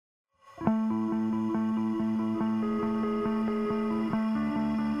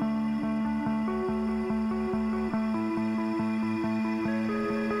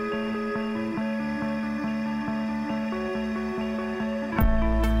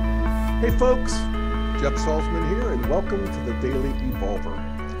Hey folks, Jeff Salzman here, and welcome to the Daily Evolver.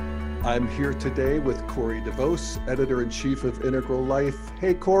 I'm here today with Corey DeVos, Editor-in-Chief of Integral Life.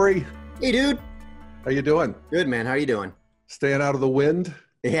 Hey Corey. Hey dude. How you doing? Good man, how you doing? Staying out of the wind?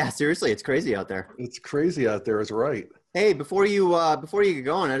 Yeah, seriously, it's crazy out there. It's crazy out there is right. Hey, before you get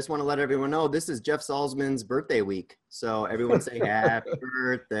going, I just want to let everyone know this is Jeff Salzman's birthday week. So everyone say happy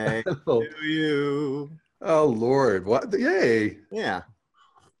birthday to you. Oh Lord, what? Yay. Yeah.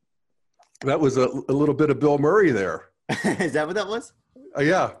 That was a little bit of Bill Murray there. Is that what that was?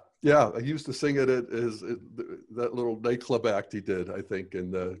 Yeah. I used to sing it at that little nightclub act he did, I think, in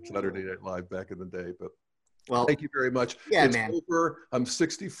the Saturday Night Live back in the day. But well, thank you very much. Yeah, it's man. Over. I'm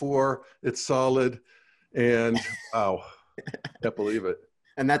 64. It's solid. And wow, can't believe it.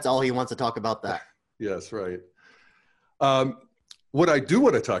 And that's all he wants to talk about that. Yes, right. What I do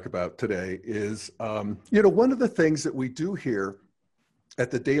want to talk about today is, one of the things that we do here at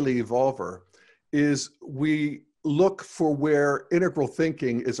the Daily Evolver is we look for where integral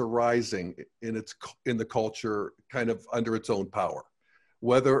thinking is arising in the culture, kind of under its own power.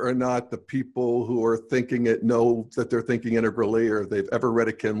 Whether or not the people who are thinking it know that they're thinking integrally, or they've ever read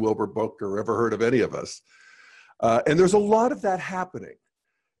a Ken Wilber book or ever heard of any of us. And there's a lot of that happening.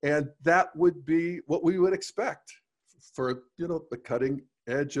 And that would be what we would expect for, the cutting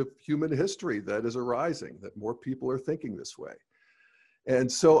edge of human history that is arising, that more people are thinking this way.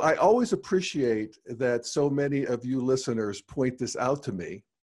 And so I always appreciate that so many of you listeners point this out to me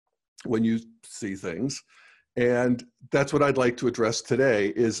when you see things. And that's what I'd like to address today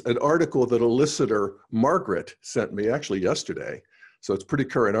is an article that a listener, Margaret, sent me actually yesterday. So it's a pretty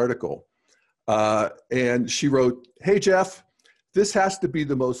current article. And she wrote, "Hey, Jeff, this has to be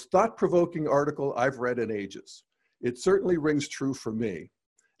the most thought-provoking article I've read in ages. It certainly rings true for me.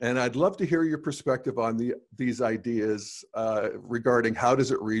 And I'd love to hear your perspective on these ideas regarding how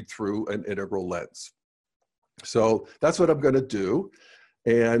does it read through an integral lens." So that's what I'm going to do.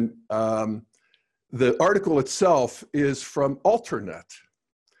 And the article itself is from Alternet,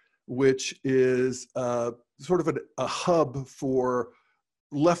 which is sort of a hub for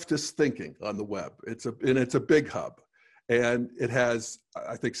leftist thinking on the web. It's a big hub. And it has,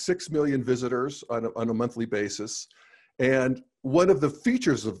 I think, 6 million visitors on a monthly basis. And one of the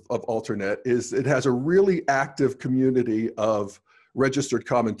features of Alternet is it has a really active community of registered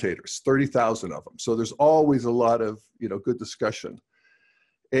commentators, 30,000 of them. So there's always a lot of, good discussion.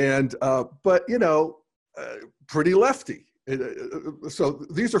 And, but, pretty lefty. So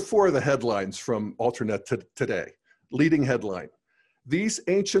these are 4 of the headlines from Alternet today. Leading headline: "These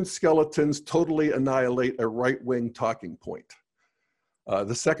ancient skeletons totally annihilate a right-wing talking point."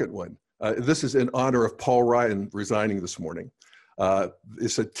 The second one, this is in honor of Paul Ryan resigning this morning. It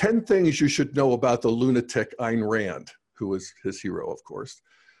said 10 things you should know about the lunatic Ayn Rand, who was his hero, of course.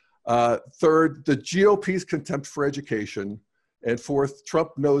 Third, the GOP's contempt for education. And fourth,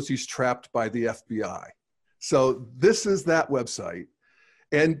 Trump knows he's trapped by the FBI. So this is that website.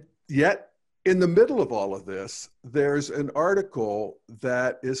 And yet, in the middle of all of this, there's an article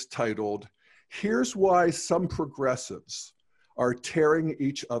that is titled, "Here's Why Some Progressives Are Tearing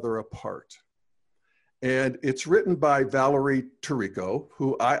Each Other Apart." And it's written by Valerie Tirico,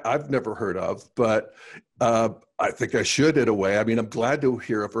 who I've never heard of, but I think I should in a way. I mean, I'm glad to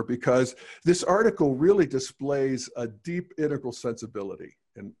hear of her because this article really displays a deep integral sensibility,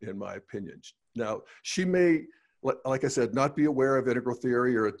 in my opinion. Now, she may, like I said, not be aware of integral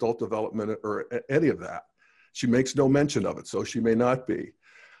theory or adult development or any of that. She makes no mention of it, so she may not be.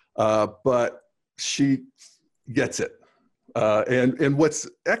 But she gets it. And what's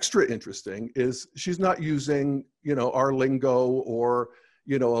extra interesting is she's not using, our lingo or,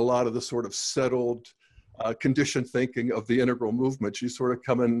 a lot of the sort of settled conditioned thinking of the integral movement. She's sort of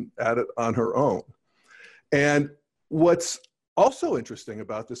coming at it on her own. And what's also interesting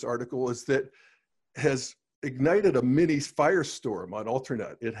about this article is that has ignited a mini firestorm on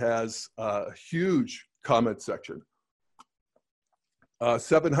Alternet. It has a huge comment section,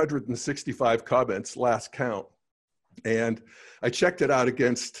 765 comments last count. And I checked it out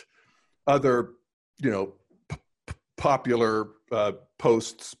against other, popular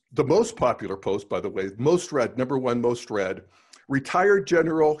posts. The most popular post, by the way, most read, number one most read, "Retired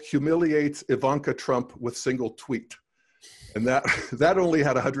General Humiliates Ivanka Trump with Single Tweet." And that only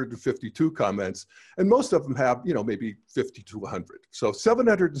had 152 comments. And most of them have, maybe 50 to 100. So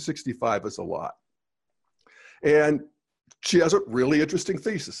 765 is a lot. And she has a really interesting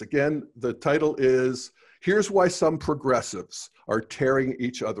thesis. Again, the title is, "Here's Why Some Progressives Are Tearing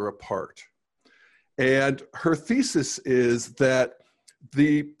Each Other Apart." And her thesis is that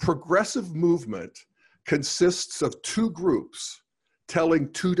the progressive movement consists of 2 groups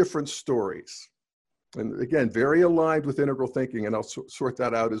telling two different stories. And again, very aligned with integral thinking, and I'll sort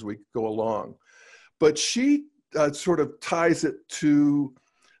that out as we go along. But she sort of ties it to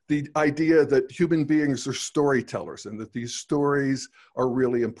the idea that human beings are storytellers and that these stories are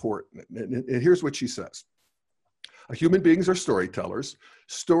really important. And here's what she says. Human beings are storytellers.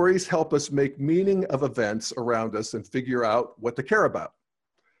 Stories help us make meaning of events around us and figure out what to care about.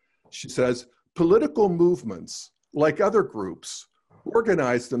 She says, political movements, like other groups,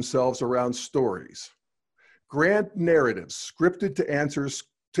 organize themselves around stories. Grand narratives scripted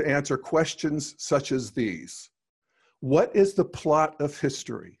to answer questions such as these. What is the plot of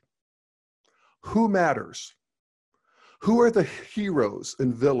history? Who matters? Who are the heroes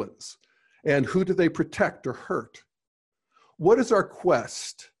and villains? And who do they protect or hurt? What is our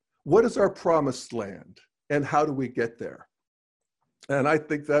quest? What is our promised land? And how do we get there? And I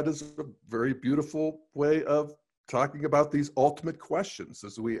think that is a very beautiful way of talking about these ultimate questions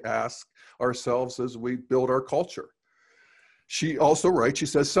as we ask ourselves as we build our culture. She also writes, she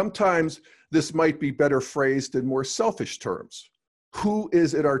says, sometimes this might be better phrased in more selfish terms. Who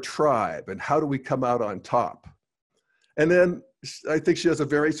is in our tribe and how do we come out on top? And then I think she has a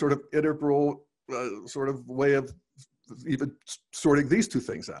very sort of integral sort of way of even sorting these two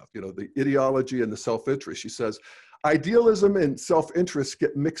things out, you know, the ideology and the self-interest. She says, idealism and self-interest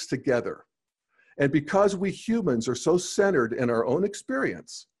get mixed together. And because we humans are so centered in our own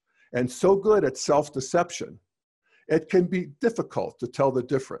experience and so good at self-deception, it can be difficult to tell the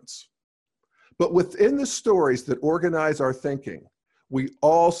difference. But within the stories that organize our thinking, we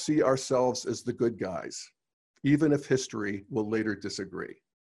all see ourselves as the good guys, even if history will later disagree.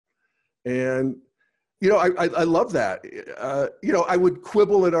 And, you know, I love that. You know, I would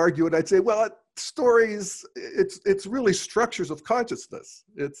quibble and argue and I'd say, well, stories, it's really structures of consciousness.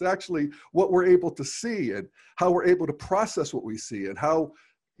 It's actually what we're able to see and how we're able to process what we see, and how,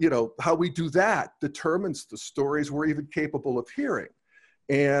 you know, how we do that determines the stories we're even capable of hearing.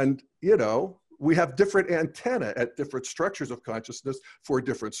 And, you know, we have different antennae at different structures of consciousness for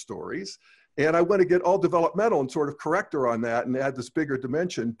different stories. And I want to get all developmental and sort of correct her on that and add this bigger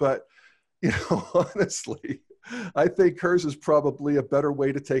dimension. But, you know, honestly, I think hers is probably a better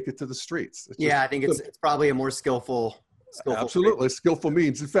way to take it to the streets. Yeah, I think it's probably a more skillful absolutely, skillful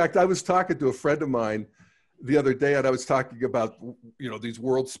means. In fact, I was talking to a friend of mine the other day, and I was talking about, you know, these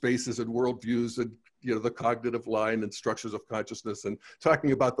world spaces and world views and, you know, the cognitive line and structures of consciousness, and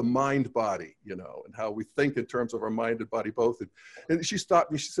talking about the mind body, you know, and how we think in terms of our mind and body both. And she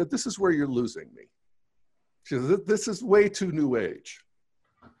stopped me. She said, this is where you're losing me. She said, this is way too new age.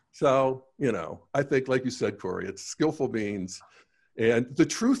 So, you know, I think, like you said, Corey, it's skillful means. And the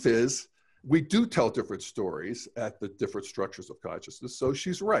truth is, we do tell different stories at the different structures of consciousness. So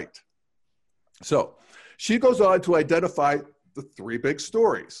she's right. So she goes on to identify the three big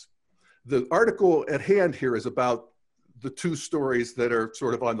stories. The article at hand here is about the two stories that are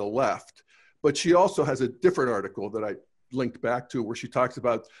sort of on the left, but she also has a different article that I linked back to where she talks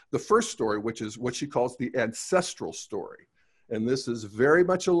about the first story, which is what she calls the ancestral story. And this is very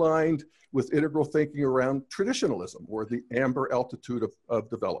much aligned with integral thinking around traditionalism, or the amber altitude of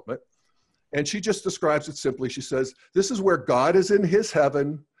development. And she just describes it simply. She says, this is where God is in his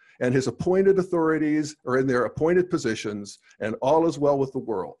heaven and his appointed authorities are in their appointed positions, and all is well with the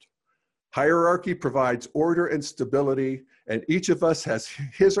world. Hierarchy provides order and stability, and each of us has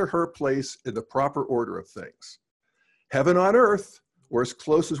his or her place in the proper order of things. Heaven on earth, or as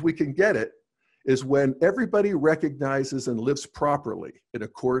close as we can get it, is when everybody recognizes and lives properly in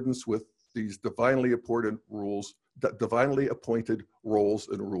accordance with these divinely appointed roles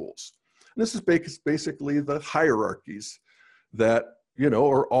and rules. And this is basically the hierarchies that, you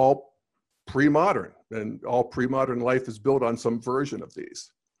know, are all pre-modern, and all pre-modern life is built on some version of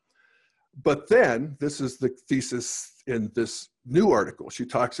these. But then, this is the thesis in this new article. She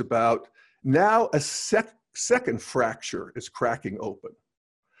talks about now a second fracture is cracking open.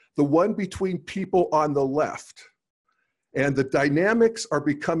 The one between people on the left. And the dynamics are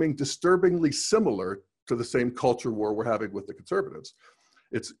becoming disturbingly similar to the same culture war we're having with the conservatives.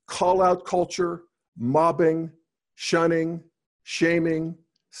 It's call-out culture, mobbing, shunning, shaming,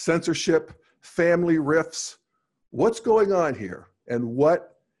 censorship, family rifts. What's going on here? And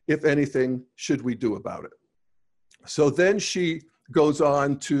what, if anything, should we do about it? So then she goes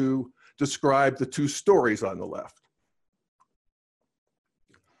on to describe the two stories on the left.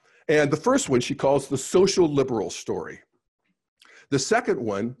 And the first one she calls the social liberal story. The second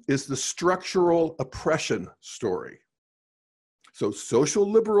one is the structural oppression story. So social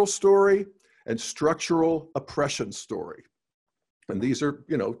liberal story and structural oppression story. And these are,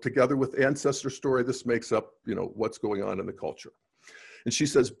 you know, together with ancestor story, this makes up, you know, what's going on in the culture. And she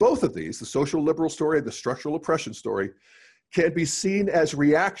says both of these, the social liberal story and the structural oppression story, can be seen as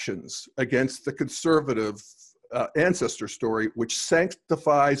reactions against the conservative ancestor story, which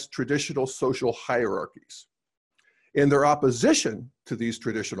sanctifies traditional social hierarchies. In their opposition to these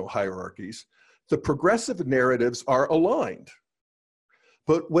traditional hierarchies, the progressive narratives are aligned.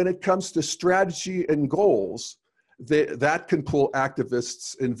 But when it comes to strategy and goals, that can pull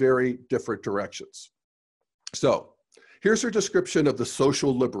activists in very different directions. So here's her description of the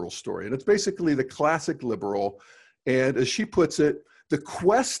social liberal story. And it's basically the classic liberal. And as she puts it, the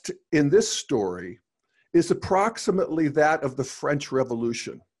quest in this story is approximately that of the French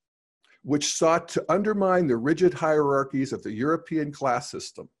Revolution, which sought to undermine the rigid hierarchies of the European class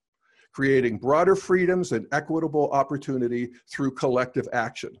system, creating broader freedoms and equitable opportunity through collective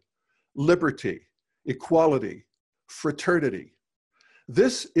action, liberty, equality, fraternity.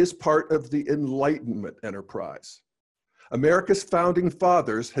 This is part of the Enlightenment enterprise. America's founding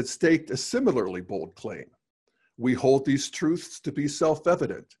fathers had staked a similarly bold claim. We hold these truths to be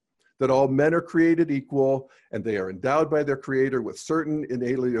self-evident, that all men are created equal and they are endowed by their creator with certain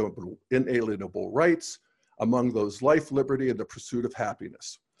inalienable rights, among those life, liberty, and the pursuit of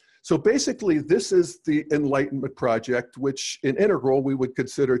happiness. So basically, this is the Enlightenment project, which in integral we would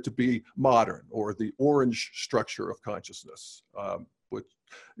consider to be modern, or the orange structure of consciousness, with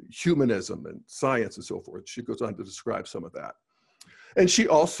humanism and science and so forth. She goes on to describe some of that. And she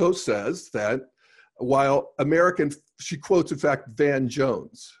also says that while she quotes, in fact, Van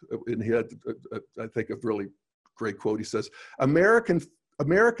Jones, and he had, I think, a really great quote. He says,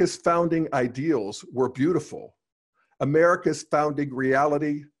 America's founding ideals were beautiful. America's founding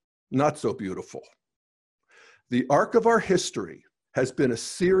reality, not so beautiful. The arc of our history has been a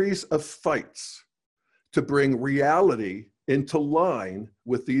series of fights to bring reality into line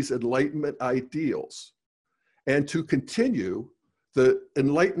with these Enlightenment ideals and to continue the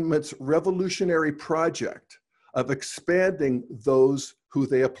Enlightenment's revolutionary project of expanding those who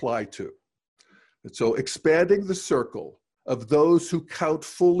they apply to. And so expanding the circle of those who count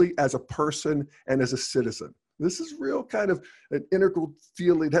fully as a person and as a citizen. This is real kind of an integral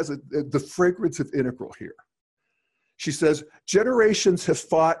feeling. It has the fragrance of integral here. She says, generations have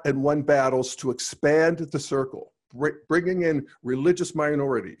fought and won battles to expand the circle, bringing in religious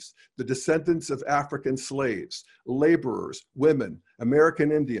minorities, the descendants of African slaves, laborers, women,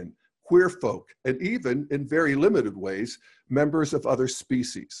 American Indian, queer folk, and even, in very limited ways, members of other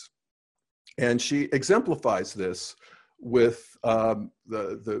species. And she exemplifies this with the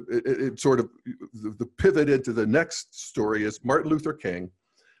pivot into the next story is Martin Luther King,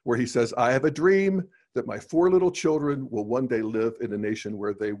 where he says, I have a dream that my 4 little children will one day live in a nation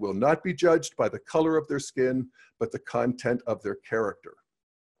where they will not be judged by the color of their skin, but the content of their character.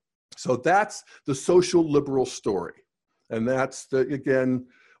 So that's the social liberal story. And that's, again,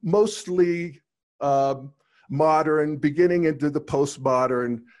 mostly modern, beginning into the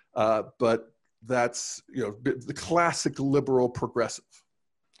postmodern, but that's, the classic liberal progressive.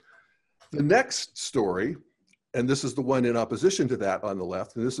 The next story, and this is the one in opposition to that on the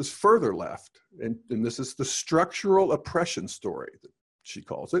left, and this is further left, and this is the structural oppression story, she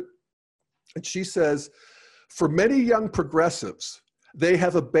calls it. And she says, for many young progressives, they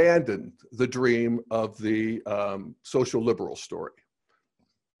have abandoned the dream of the social liberal story.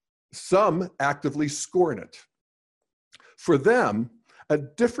 Some actively scorn it. For them, a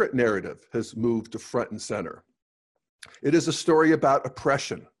different narrative has moved to front and center. It is a story about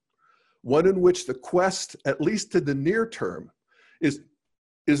oppression, one in which the quest, at least in the near term, is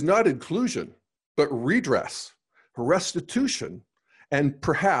not inclusion, but redress, restitution, and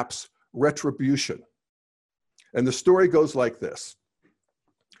perhaps retribution. And the story goes like this.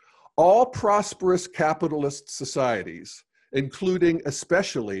 All prosperous capitalist societies, including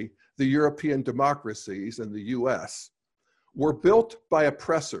especially the European democracies and the US, were built by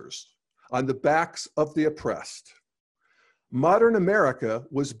oppressors on the backs of the oppressed. Modern America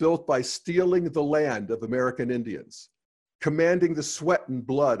was built by stealing the land of American Indians, commanding the sweat and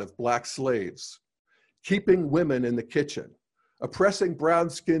blood of Black slaves, keeping women in the kitchen, oppressing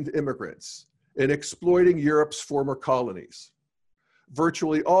brown-skinned immigrants, and exploiting Europe's former colonies.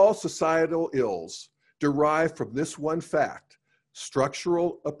 Virtually all societal ills derive from this one fact,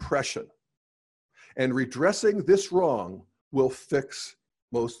 structural oppression. And redressing this wrong will fix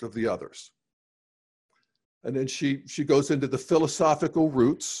most of the others. And then she goes into the philosophical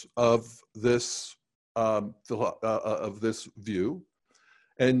roots of this view.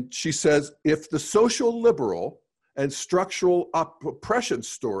 And she says, if the social liberal and structural oppression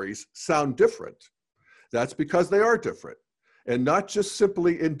stories sound different, that's because they are different. And not just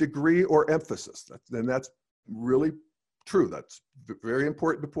simply in degree or emphasis. And that's really true. That's very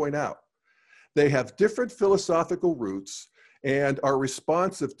important to point out. They have different philosophical roots and are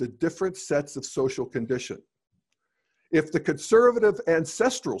responsive to different sets of social condition. If the conservative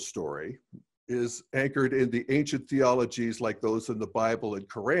ancestral story is anchored in the ancient theologies like those in the Bible and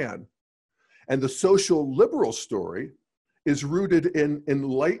Quran, and the social liberal story is rooted in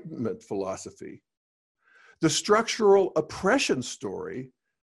Enlightenment philosophy, the structural oppression story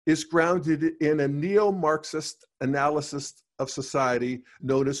is grounded in a neo-Marxist analysis of society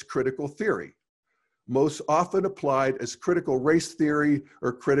known as critical theory, most often applied as critical race theory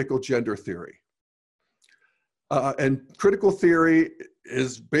or critical gender theory. And critical theory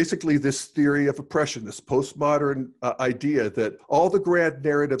is basically this theory of oppression, this postmodern idea that all the grand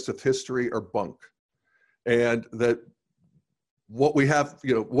narratives of history are bunk, and that what we have,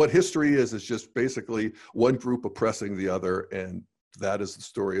 what history is just basically one group oppressing the other, and that is the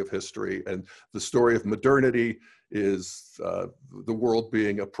story of history. And the story of modernity is the world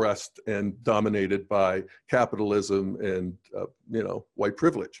being oppressed and dominated by capitalism and, white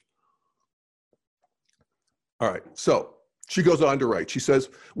privilege. All right, so she goes on to write, she says,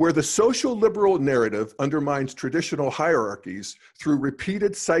 where the social liberal narrative undermines traditional hierarchies through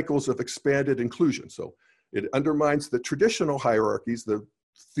repeated cycles of expanded inclusion. So it undermines the traditional hierarchies, the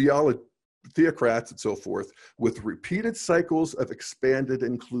theocrats and so forth, with repeated cycles of expanded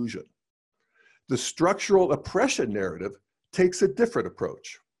inclusion. The structural oppression narrative takes a different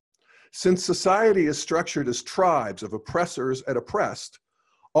approach. Since society is structured as tribes of oppressors and oppressed,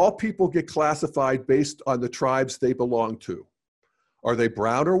 all people get classified based on the tribes they belong to. Are they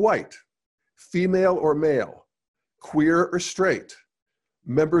brown or white, female or male, queer or straight,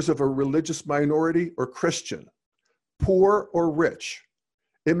 members of a religious minority or Christian, poor or rich,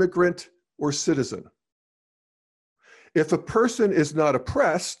 immigrant or citizen? If a person is not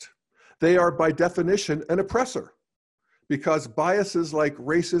oppressed, they are by definition an oppressor, because biases like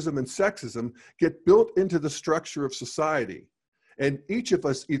racism and sexism get built into the structure of society, and each of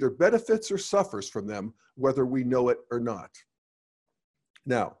us either benefits or suffers from them, whether we know it or not.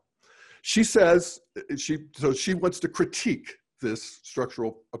 Now, she says, so she wants to critique this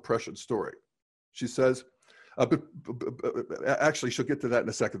structural oppression story. She says, actually, she'll get to that in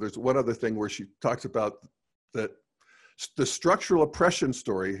a second. There's one other thing where she talks about that the structural oppression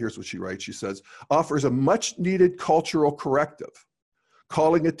story, here's what she writes, she says, offers a much needed cultural corrective,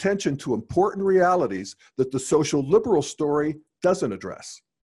 calling attention to important realities that the social liberal story doesn't address.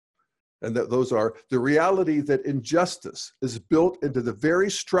 And that those are the reality that injustice is built into the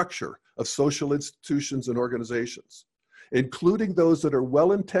very structure of social institutions and organizations, including those that are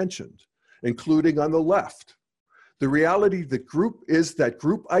well-intentioned, including on the left. The reality that group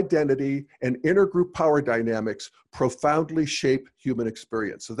identity and intergroup power dynamics profoundly shape human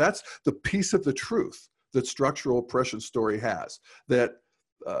experience. So that's the piece of the truth that structural oppression story has, that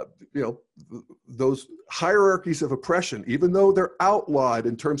those hierarchies of oppression, even though they're outlawed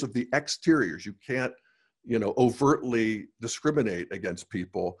in terms of the exteriors, you can't, overtly discriminate against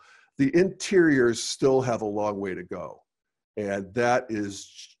people, the interiors still have a long way to go. And that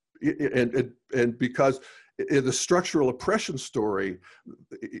is, and because in the structural oppression story,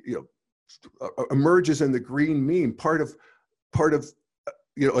 emerges in the green meme, part of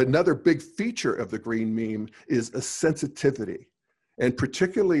another big feature of the green meme is a sensitivity, and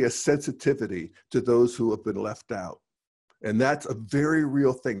particularly a sensitivity to those who have been left out. And that's a very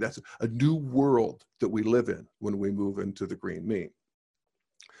real thing. That's a new world that we live in when we move into the green meme.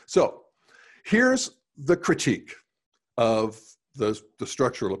 So here's the critique of the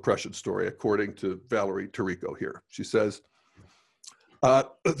structural oppression story, according to Valerie Tirico here. She says,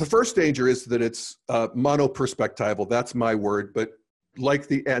 the first danger is that it's monoperspectival. That's my word, but like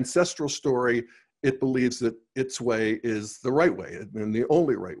the ancestral story, it believes that its way is the right way and the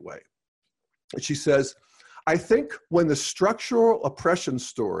only right way. And she says, I think when the structural oppression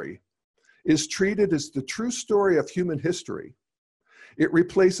story is treated as the true story of human history, it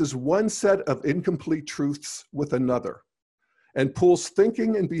replaces one set of incomplete truths with another and pulls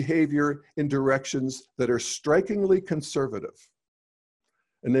thinking and behavior in directions that are strikingly conservative.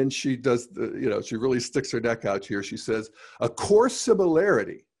 And then she does, she really sticks her neck out here. She says, a core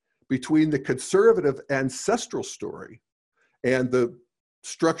similarity between the conservative ancestral story and the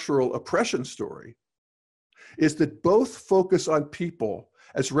structural oppression story is that both focus on people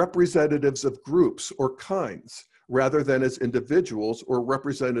as representatives of groups or kinds, rather than as individuals or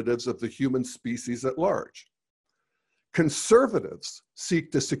representatives of the human species at large. Conservatives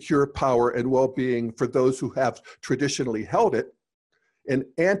seek to secure power and well-being for those who have traditionally held it, and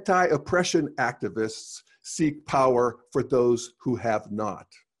anti-oppression activists seek power for those who have not.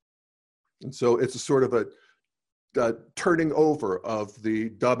 And so it's a sort of a turning over of the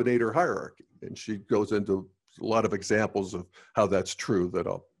dominator hierarchy. And she goes into a lot of examples of how that's true that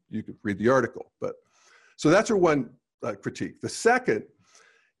you could read the article. But so that's her one critique. The second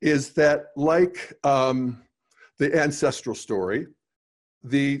is that, like the ancestral story,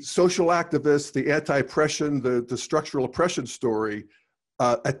 the social activist, the anti-oppression, the structural oppression story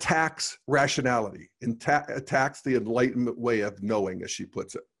attacks rationality, attacks the Enlightenment way of knowing, as she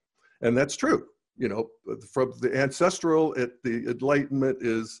puts it. And that's true. You know, from the ancestral, the Enlightenment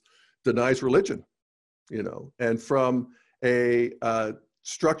denies religion, you know, and from a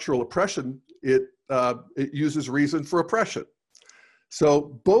structural oppression, it uses reason for oppression.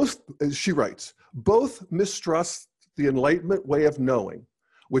 So both, as she writes, both mistrust the Enlightenment way of knowing,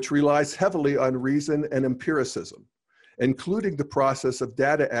 which relies heavily on reason and empiricism, including the process of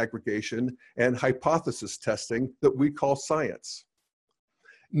data aggregation and hypothesis testing that we call science.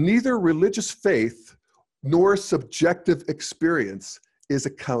 Neither religious faith nor subjective experience is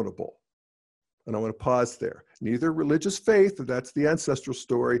accountable. And I want to pause there. Neither religious faith, that's the ancestral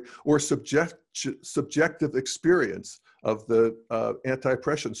story, or subjective experience of the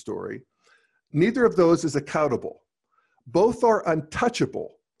anti-oppression story, neither of those is accountable. Both are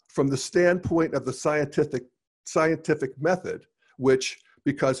untouchable from the standpoint of the scientific method, which,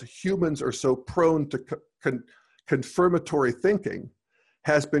 because humans are so prone to confirmatory thinking,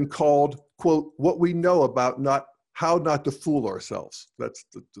 has been called, quote, what we know about how not to fool ourselves. That's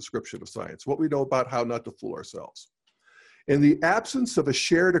the description of science, what we know about how not to fool ourselves. In the absence of a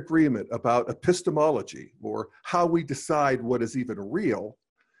shared agreement about epistemology, or how we decide what is even real,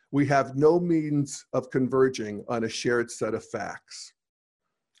 we have no means of converging on a shared set of facts.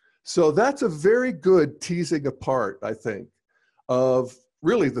 So that's a very good teasing apart, I think, of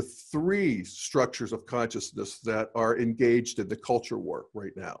really the three structures of consciousness that are engaged in the culture war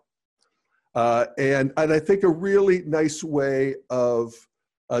right now. And I think a really nice way of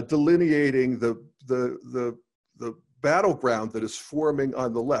delineating the battleground that is forming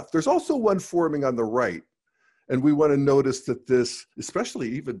on the left. There's also one forming on the right. And we want to notice that this, especially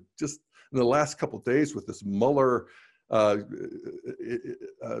even just in the last couple of days with this Mueller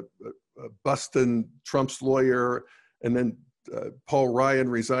busting Trump's lawyer, and then Paul Ryan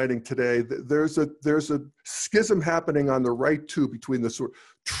resigning today, there's a schism happening on the right too, between the sort of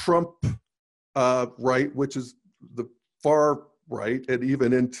Trump right, which is the far right, and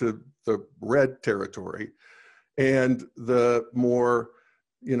even into the red territory, and the more,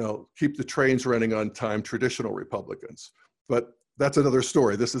 you know, keep the trains running on time traditional Republicans. But that's another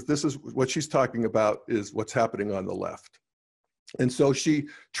story. This is what she's talking about, is what's happening on the left. And so she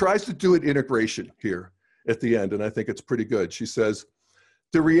tries to do an integration here at the end, and I think it's pretty good. She says,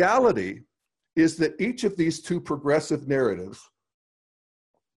 the reality is that each of these two progressive narratives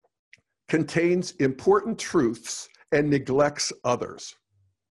contains important truths and neglects others.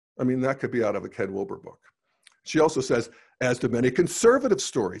 I mean, that could be out of a Ken Wilber book. She also says, as do many conservative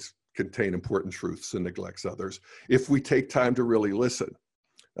stories contain important truths and neglects others, if we take time to really listen.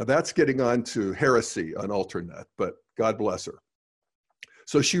 Now that's getting on to heresy on Alternet, but God bless her.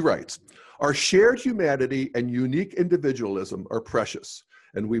 So she writes, our shared humanity and unique individualism are precious,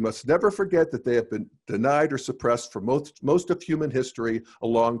 and we must never forget that they have been denied or suppressed for most of human history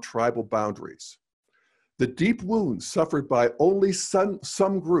along tribal boundaries. The deep wounds suffered by only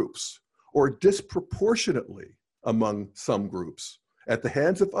some groups, or disproportionately among some groups, at the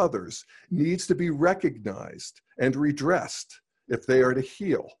hands of others, needs to be recognized and redressed if they are to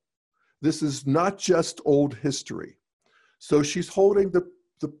heal. This is not just old history. So she's holding the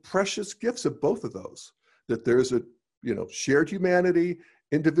precious gifts of both of those, that there's a, you know, shared humanity,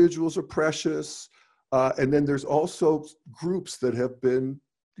 individuals are precious, and then there's also groups that have been,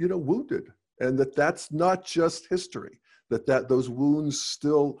 you know, wounded, and that's not just history, that those wounds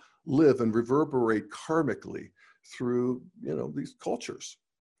still live and reverberate karmically through, you know, these cultures.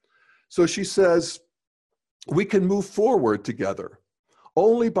 So she says, we can move forward together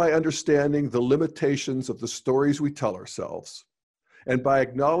only by understanding the limitations of the stories we tell ourselves, and by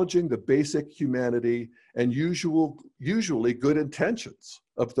acknowledging the basic humanity and usually good intentions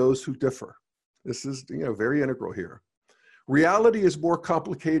of those who differ. This is, you know, very integral here. Reality is more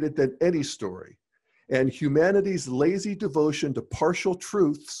complicated than any story, and humanity's lazy devotion to partial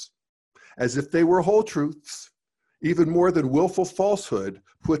truths, as if they were whole truths, even more than willful falsehood,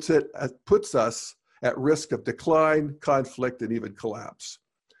 puts us at risk of decline, conflict, and even collapse.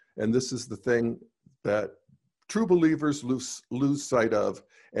 And this is the thing that true believers lose sight of,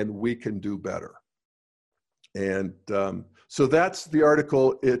 and we can do better. And so that's the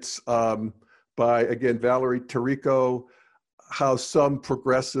article. It's by, again, Valerie Tirico, how some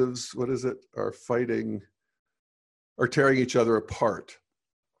progressives, what is it, are fighting are tearing each other apart.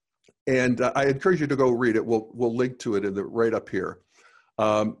 And I encourage you to go read it. We'll link to it right up here.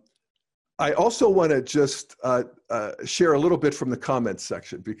 I also want to just share a little bit from the comments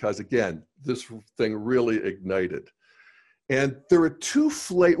section, because again, this thing really ignited. And there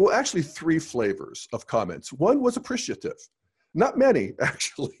are actually three flavors of comments. One was appreciative. Not many,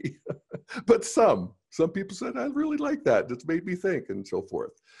 actually, but some. Some people said, I really like that. It's made me think, and so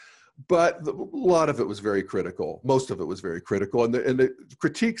forth. But a lot of it was very critical. Most of it was very critical. And the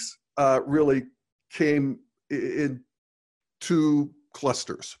critiques really came in two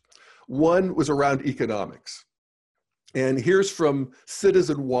clusters. One was around economics. And here's from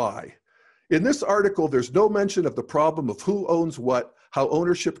Citizen Y. In this article, there's no mention of the problem of who owns what, how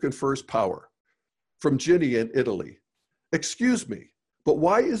ownership confers power. From Ginny in Italy. Excuse me, but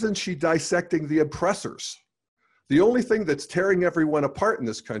why isn't she dissecting the oppressors? The only thing that's tearing everyone apart in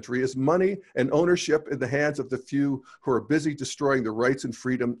this country is money and ownership in the hands of the few who are busy destroying the rights and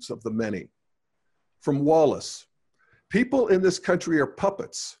freedoms of the many. From Wallace, people in this country are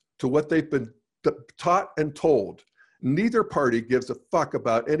puppets to what they've been taught and told. Neither party gives a fuck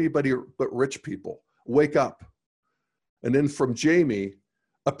about anybody but rich people. Wake up. And then from Jamie,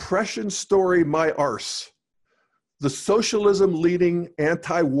 oppression story my arse. The socialism-leaning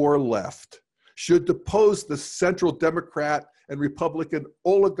anti-war left should depose the central Democrat and Republican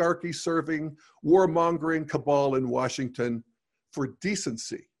oligarchy-serving, warmongering cabal in Washington for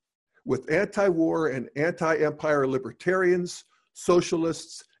decency, with anti-war and anti-empire libertarians,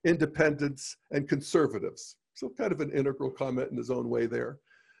 socialists, independents, and conservatives. So kind of an integral comment in his own way there.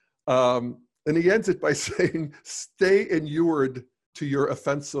 And he ends it by saying, stay inured to your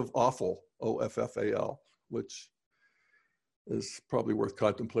offensive offal, O-F-F-A-L, which is probably worth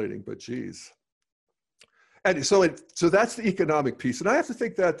contemplating, but geez. And so that's the economic piece. And I have to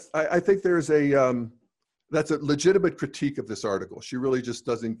think that, I think there's that's a legitimate critique of this article. She really just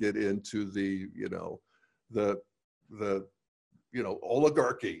doesn't get into the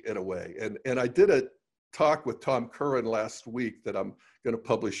oligarchy in a way. And I did a talk with Tom Curran last week that I'm going to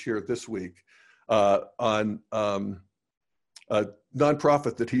publish here this week on a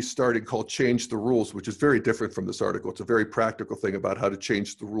nonprofit that he's starting called Change the Rules, which is very different from this article. It's a very practical thing about how to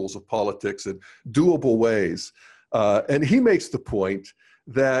change the rules of politics in doable ways. And he makes the point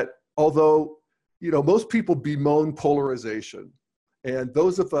that although, most people bemoan polarization, and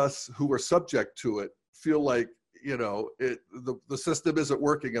those of us who are subject to it feel like, the system isn't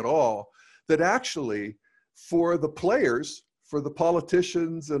working at all, that actually for the players, for the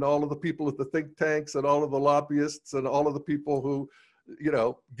politicians and all of the people at the think tanks and all of the lobbyists and all of the people who,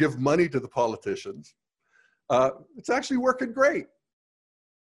 give money to the politicians, it's actually working great.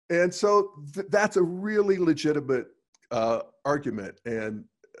 And so that's a really legitimate argument. And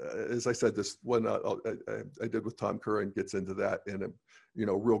as I said, this one I did with Tom Curran gets into that in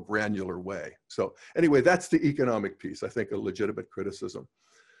a real granular way. So anyway, that's the economic piece, I think a legitimate criticism.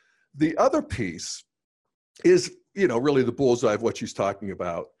 The other piece is, really the bullseye of what she's talking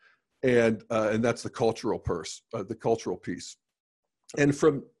about. And that's the cultural piece. And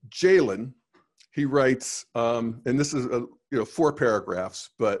from Jalen, he writes, and this is, 4 paragraphs,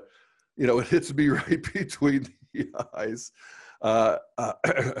 but, it hits me right between the eyes. I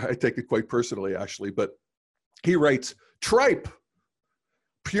take it quite personally, actually, but he writes, tripe,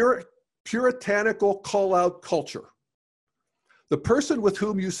 puritanical call-out culture. The person with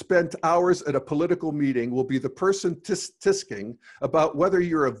whom you spent hours at a political meeting will be the person tisking about whether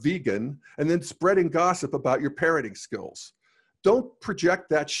you're a vegan and then spreading gossip about your parenting skills. Don't project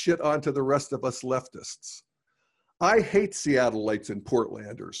that shit onto the rest of us leftists. I hate Seattleites and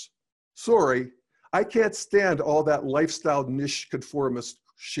Portlanders. Sorry, I can't stand all that lifestyle niche conformist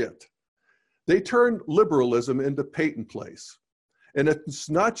shit. They turn liberalism into Peyton Place. And it's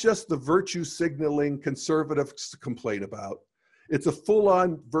not just the virtue signaling conservatives complain about. It's a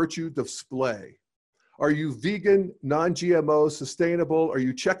full-on virtue display. Are you vegan, non-GMO, sustainable? Are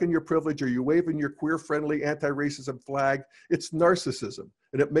you checking your privilege? Are you waving your queer-friendly anti-racism flag? It's narcissism,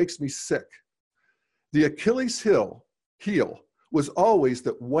 and it makes me sick. The Achilles heel was always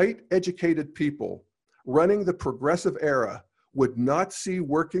that white, educated people running the progressive era would not see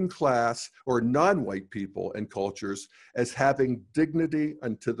working class or non-white people and cultures as having dignity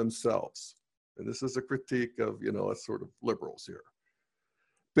unto themselves. And this is a critique of, us sort of liberals here.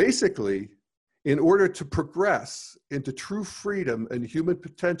 Basically, in order to progress into true freedom and human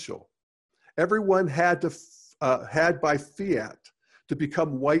potential, everyone had by fiat to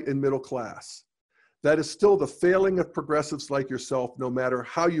become white and middle class. That is still the failing of progressives like yourself, no matter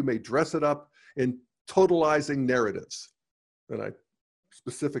how you may dress it up in totalizing narratives. And I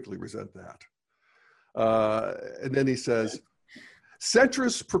specifically resent that. And then he says,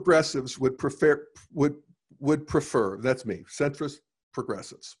 centrist progressives would prefer, that's me, centrist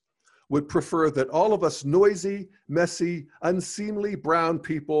progressives, would prefer that all of us noisy, messy, unseemly brown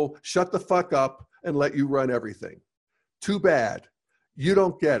people shut the fuck up and let you run everything. Too bad. You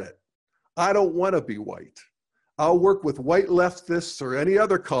don't get it. I don't want to be white. I'll work with white leftists or any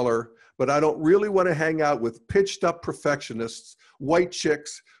other color, but I don't really want to hang out with pitched up perfectionists, white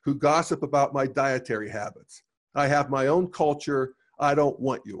chicks who gossip about my dietary habits. I have my own culture. I don't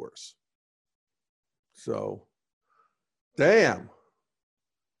want yours. So, damn.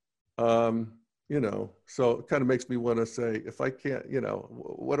 You know, so it kind of makes me want to say, if I can't, you know,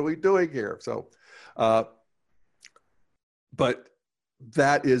 what are we doing here? So, but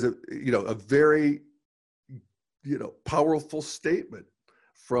that is a, you know, a very, you know, powerful statement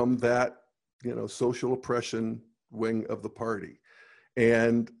from that, you know, social oppression wing of the party.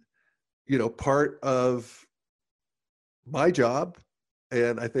 And, you know, part of my job,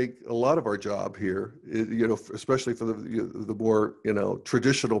 and I think a lot of our job here, is, you know, especially for the more, you know,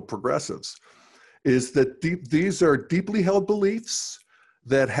 traditional progressives, is that these are deeply held beliefs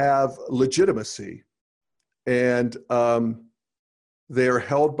that have legitimacy, and they are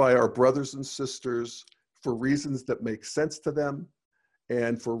held by our brothers and sisters for reasons that make sense to them,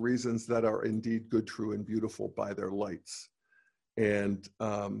 and for reasons that are indeed good, true, and beautiful by their lights. And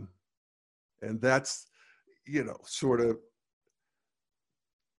that's, you know, sort of,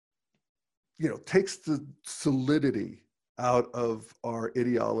 you know, takes the solidity out of our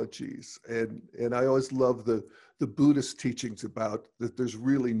ideologies. And I always love the Buddhist teachings about that there's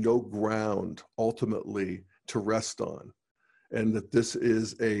really no ground ultimately to rest on, and that this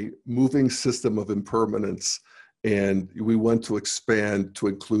is a moving system of impermanence, and we want to expand to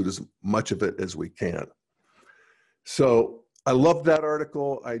include as much of it as we can. So I love that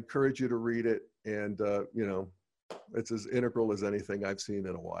article. I encourage you to read it. And, you know, it's as integral as anything I've seen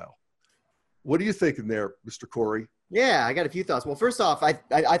in a while. What are you thinking there, Mr. Corey? Yeah, I got a few thoughts. Well, first off, I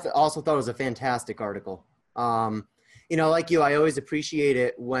also thought it was a fantastic article. You know, like you, I always appreciate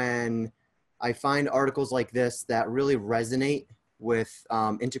it when I find articles like this that really resonate with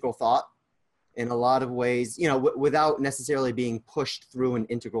integral thought in a lot of ways, you know, without necessarily being pushed through an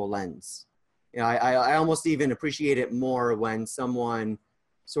integral lens. You know, I almost even appreciate it more when someone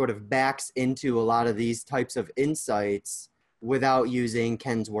sort of backs into a lot of these types of insights without using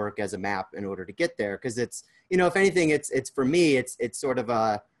Ken's work as a map in order to get there. Because it's, you know, if anything, it's for me, it's sort of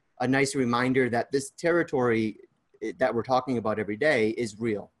a nice reminder that this territory that we're talking about every day is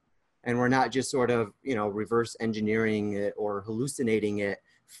real. And we're not just sort of, you know, reverse engineering it or hallucinating it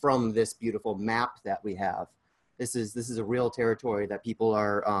from this beautiful map that we have. This is a real territory that people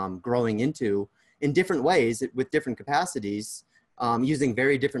are growing into in different ways with different capacities, using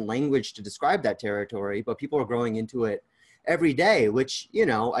very different language to describe that territory, but people are growing into it every day, which, you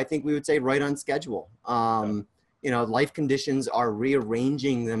know, I think we would say right on schedule. You know, life conditions are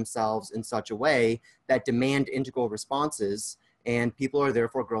rearranging themselves in such a way that demand integral responses, and people are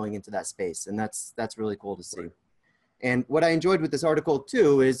therefore growing into that space. And that's really cool to see. Right. And what I enjoyed with this article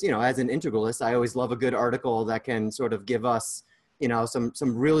too is, you know, as an integralist, I always love a good article that can sort of give us, you know, some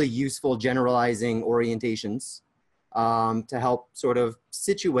really useful generalizing orientations to help sort of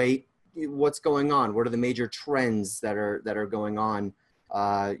situate what's going on. What are the major trends that are going on,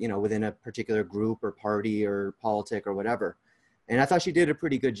 you know, within a particular group or party or politic or whatever. And I thought she did a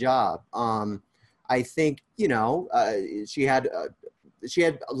pretty good job. I think, you know, she had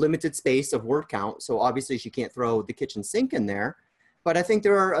a limited space of word count, so obviously she can't throw the kitchen sink in there. But I think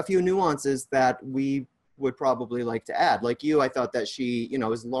there are a few nuances that we would probably like to add. Like you, I thought that she, you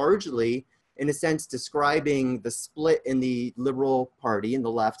know, is largely, in a sense, describing the split in the Liberal Party and the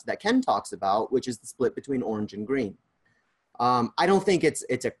left that Ken talks about, which is the split between orange and green. I don't think it's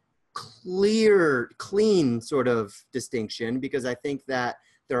a clean sort of distinction, because I think that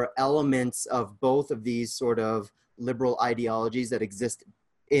there are elements of both of these sort of liberal ideologies that exist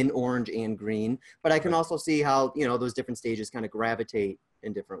in orange and green, but I can also see how, you know, those different stages kind of gravitate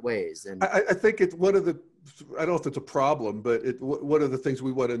in different ways. And I think it's one of the, I don't know if it's a problem, but one of the things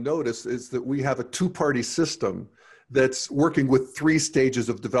we want to notice is that we have a two-party system that's working with three stages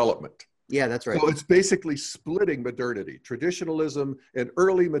of development. Yeah, that's right. So it's basically splitting modernity, traditionalism and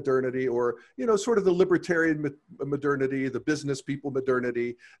early modernity, or, you know, sort of the libertarian modernity, the business people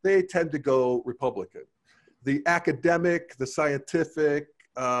modernity. They tend to go Republican. The academic, the scientific,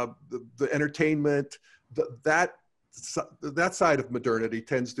 the entertainment, that side of modernity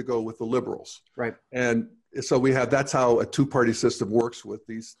tends to go with the liberals. Right. And so we have, that's how a two-party system works with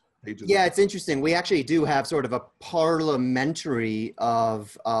these pages. Yeah, it's interesting. We actually do have sort of a parliamentary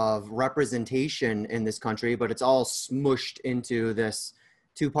of representation in this country, but it's all smushed into this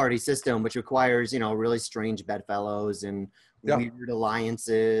two-party system, which requires, you know, really strange bedfellows and Yeah, weird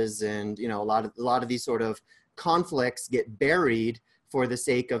alliances, and you know, a lot of these sort of conflicts get buried for the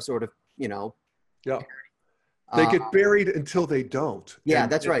sake of sort of, you know, yeah. They uh, get buried until they don't. yeah,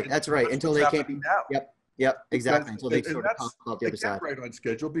 And, that's right, that's right. that's Until what's they can't be. happening now. Yep, yep, Because, exactly. Until they and sort of come that's out the other again side. right on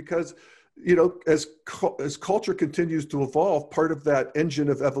schedule because, you know, as culture continues to evolve, part of that engine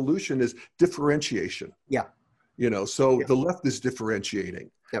of evolution is differentiation. Yeah. You know, so Yep. the left is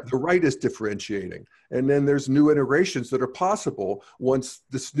differentiating, Yep. the right is differentiating, and then there's new iterations that are possible once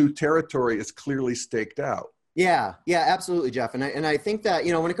this new territory is clearly staked out. Yeah, yeah, absolutely, Jeff. And I think that,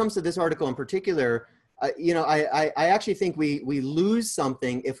 you know, when it comes to this article in particular, you know, I actually think we lose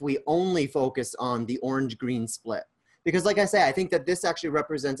something if we only focus on the orange-green split. Because like I say, I think that this actually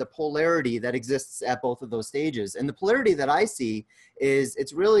represents a polarity that exists at both of those stages. And the polarity that I see is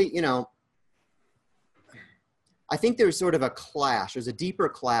it's really, you know, I think there's sort of a clash. There's a deeper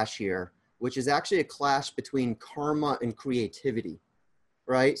clash here, which is actually a clash between karma and creativity,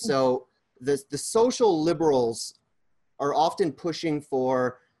 right? So the social liberals are often pushing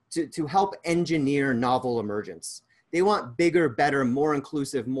for to help engineer novel emergence. They want bigger, better, more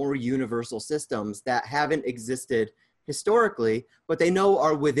inclusive, more universal systems that haven't existed historically, but they know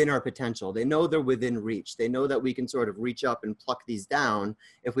are within our potential. They know they're within reach. They know that we can sort of reach up and pluck these down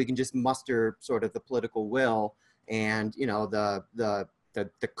if we can just muster sort of the political will and, you know, the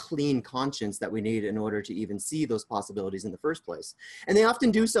clean conscience that we need in order to even see those possibilities in the first place. And they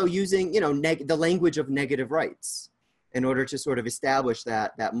often do so using, you know, the language of negative rights in order to sort of establish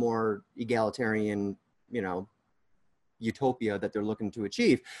that more egalitarian, you know, utopia that they're looking to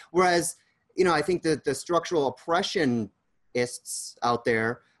achieve. Whereas, you know, I think that the structural oppressionists out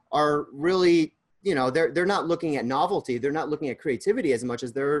there are really, you know, they're not looking at novelty, they're not looking at creativity as much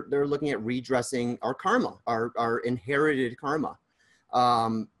as they're looking at redressing our karma, our inherited karma.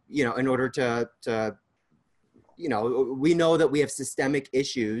 You know, in order to, you know, we know that we have systemic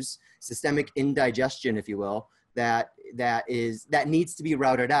issues, systemic indigestion, if you will, that needs to be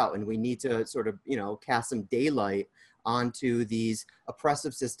routed out, and we need to sort of, you know, cast some daylight onto these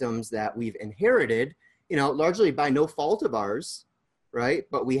oppressive systems that we've inherited, you know, largely by no fault of ours, right?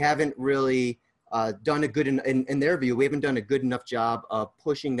 But we haven't really done a good, in their view, we haven't done a good enough job of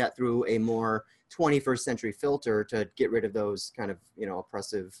pushing that through a more 21st century filter to get rid of those kind of, you know,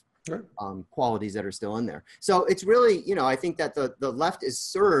 oppressive qualities that are still in there. So it's really, you know, I think that the left is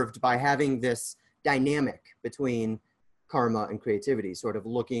served by having this dynamic between karma and creativity, sort of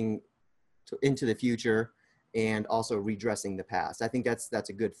looking into the future and also redressing the past. I think that's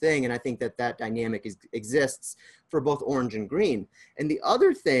a good thing. And I think that dynamic exists for both orange and green. And the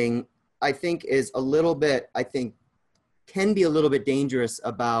other thing I think is a little bit, I think can be a little bit dangerous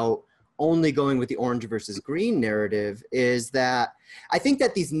about only going with the orange versus green narrative is that I think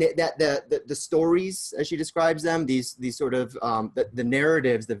that the stories, as she describes them, these sort of the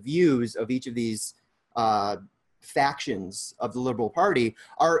narratives, the views of each of these factions of the Liberal Party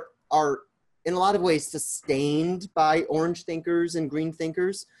are in a lot of ways sustained by orange thinkers and green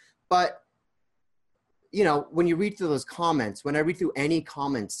thinkers. But, you know, when you read through those comments, when I read through any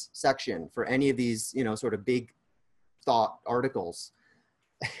comments section for any of these, you know, sort of big thought articles,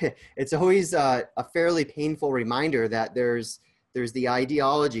 it's always a fairly painful reminder that there's the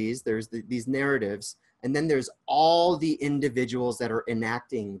ideologies, there's these narratives, and then there's all the individuals that are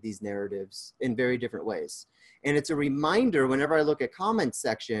enacting these narratives in very different ways. And it's a reminder whenever I look at comments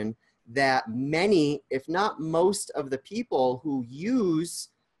section that many, if not most of the people who use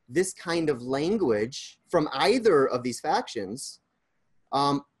this kind of language from either of these factions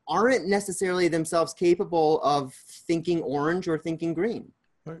aren't necessarily themselves capable of thinking orange or thinking green.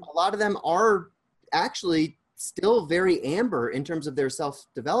 Right. A lot of them are actually still very amber in terms of their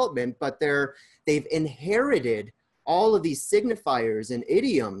self-development, but they've inherited all of these signifiers and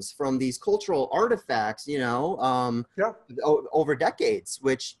idioms from these cultural artifacts, you know, over decades,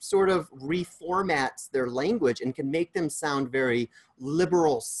 which sort of reformats their language and can make them sound very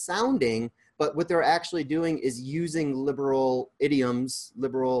liberal sounding. But what they're actually doing is using liberal idioms,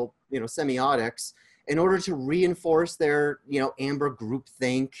 liberal, you know, semiotics in order to reinforce their, you know, amber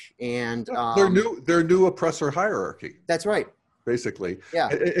groupthink and their new oppressor hierarchy. That's right. Basically, yeah.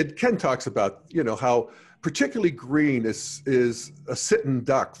 And Ken talks about, you know, how particularly green is a sitting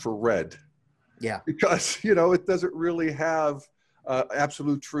duck for red. Yeah. Because, you know, it doesn't really have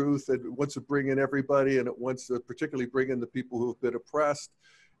absolute truth, and it wants to bring in everybody, and it wants to particularly bring in the people who have been oppressed,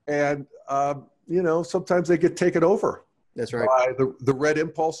 and you know, sometimes they get taken over. That's right. by the red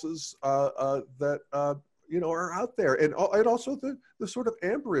impulses that are out there, and also the sort of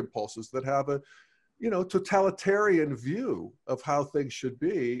amber impulses that have a totalitarian view of how things should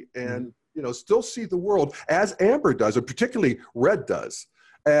be, and still see the world as amber does, and particularly red does,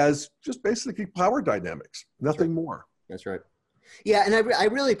 as just basically power dynamics, nothing more. That's right. Yeah, and I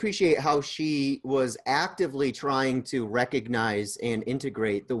really appreciate how she was actively trying to recognize and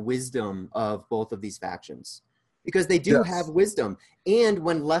integrate the wisdom of both of these factions, because they do have wisdom. And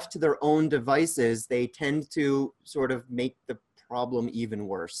when left to their own devices, they tend to sort of make the problem even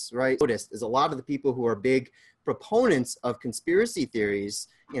worse, right? Noticed is a lot of the people who are big proponents of conspiracy theories,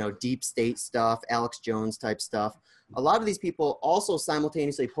 deep state stuff, Alex Jones type stuff, a lot of these people also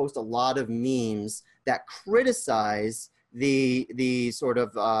simultaneously post a lot of memes that criticize the sort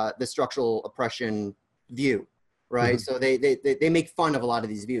of the structural oppression view, right? So they make fun of a lot of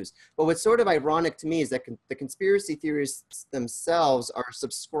these views. But what's sort of ironic to me is that the conspiracy theorists themselves are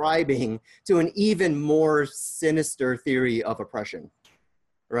subscribing to an even more sinister theory of oppression,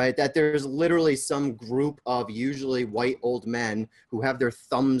 right? That there's literally some group of usually white old men who have their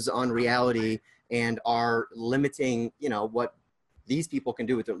thumbs on reality and are limiting, what these people can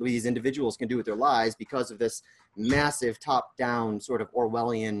do with these individuals can do with their lives because of this massive top-down sort of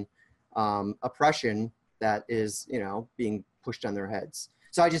Orwellian oppression that is, being pushed on their heads.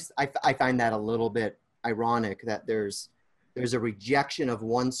 So I find that a little bit ironic that there's a rejection of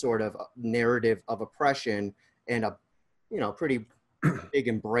one sort of narrative of oppression and a, pretty big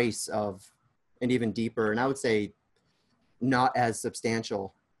embrace of an even deeper, and I would say not as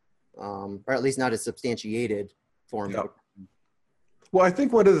substantial, or at least not as substantiated form. Yeah. Well, I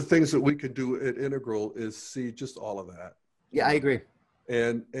think one of the things that we could do at Integral is see just all of that. Yeah, I agree.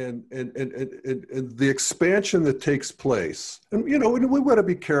 And the expansion that takes place, and we want to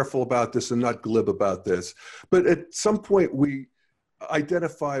be careful about this and not glib about this, but at some point we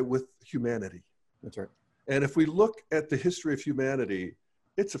identify with humanity. That's right. And if we look at the history of humanity,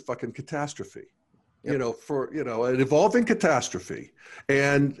 it's a fucking catastrophe. Yep. An evolving catastrophe.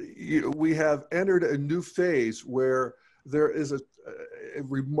 And we have entered a new phase where there is a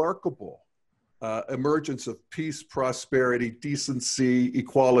remarkable emergence of peace, prosperity, decency,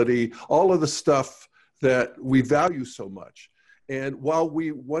 equality, all of the stuff that we value so much. And while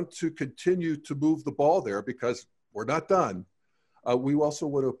we want to continue to move the ball there, because we're not done, we also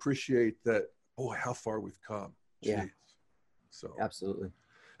want to appreciate that, boy, how far we've come. Jeez. Yeah. So absolutely.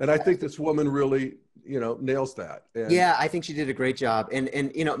 And I think this woman really, nails that. And yeah, I think she did a great job. And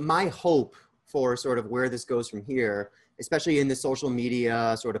my hope for sort of where this goes from here, especially in the social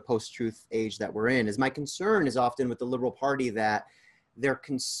media sort of post-truth age that we're in, is my concern is often with the Liberal Party that their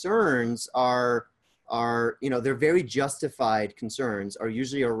concerns are they're very justified concerns, are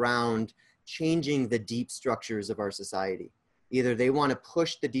usually around changing the deep structures of our society. Either they want to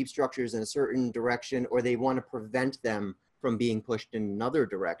push the deep structures in a certain direction, or they want to prevent them from being pushed in another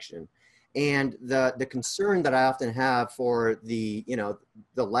direction. And the concern that I often have for the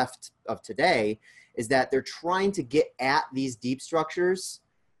left of today is that they're trying to get at these deep structures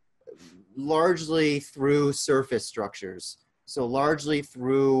largely through surface structures. So largely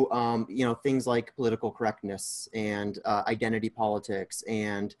through, things like political correctness and identity politics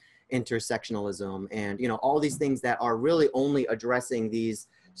and intersectionalism and, all these things that are really only addressing these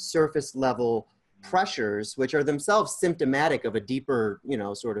surface level pressures, which are themselves symptomatic of a deeper,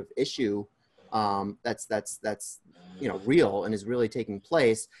 sort of issue that's real and is really taking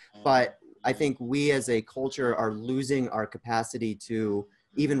place. But I think we as a culture are losing our capacity to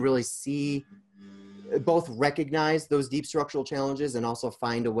even really see, both recognize those deep structural challenges and also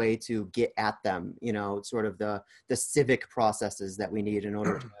find a way to get at them, sort of the civic processes that we need in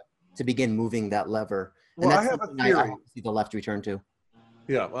order to begin moving that lever. And well, that's I have a something theory. I hope to see the left return to.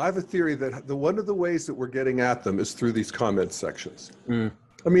 Yeah, well, I have a theory that one of the ways that we're getting at them is through these comment sections. Mm.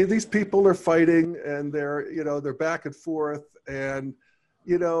 I mean, these people are fighting and they're back and forth, and,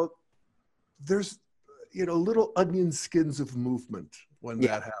 there's, little onion skins of movement when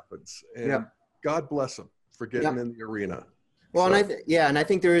that happens. And God bless them for getting in the arena. Well, so. And I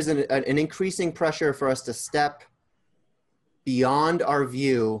think there is an increasing pressure for us to step beyond our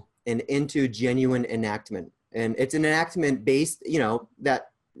view and into genuine enactment. And it's an enactment based, that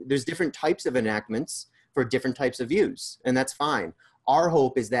there's different types of enactments for different types of views, and that's fine. Our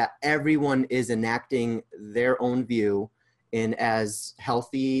hope is that everyone is enacting their own view in as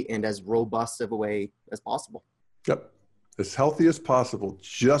healthy and as robust of a way as possible. Yep. As healthy as possible,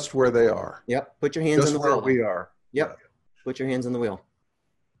 just where they are. Yep. Put your hands on the wheel. Just where we are. Yep. Yeah. Put your hands on the wheel.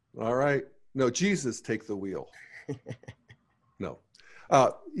 All right. No, Jesus, take the wheel. No.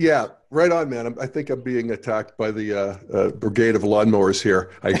 Yeah, right on, man. I think I'm being attacked by the brigade of lawnmowers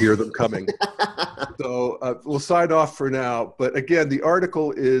here. I hear them coming. So we'll sign off for now. But again, the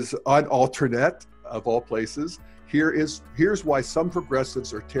article is on Alternet, of all places. Here's why some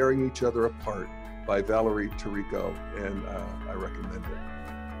progressives are tearing each other apart by Valerie Tirico, and I recommend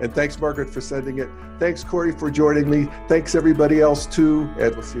it. And thanks, Margaret, for sending it. Thanks, Corey, for joining me. Thanks, everybody else, too.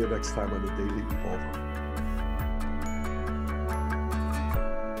 And we'll see you next time on the Daily Evolver.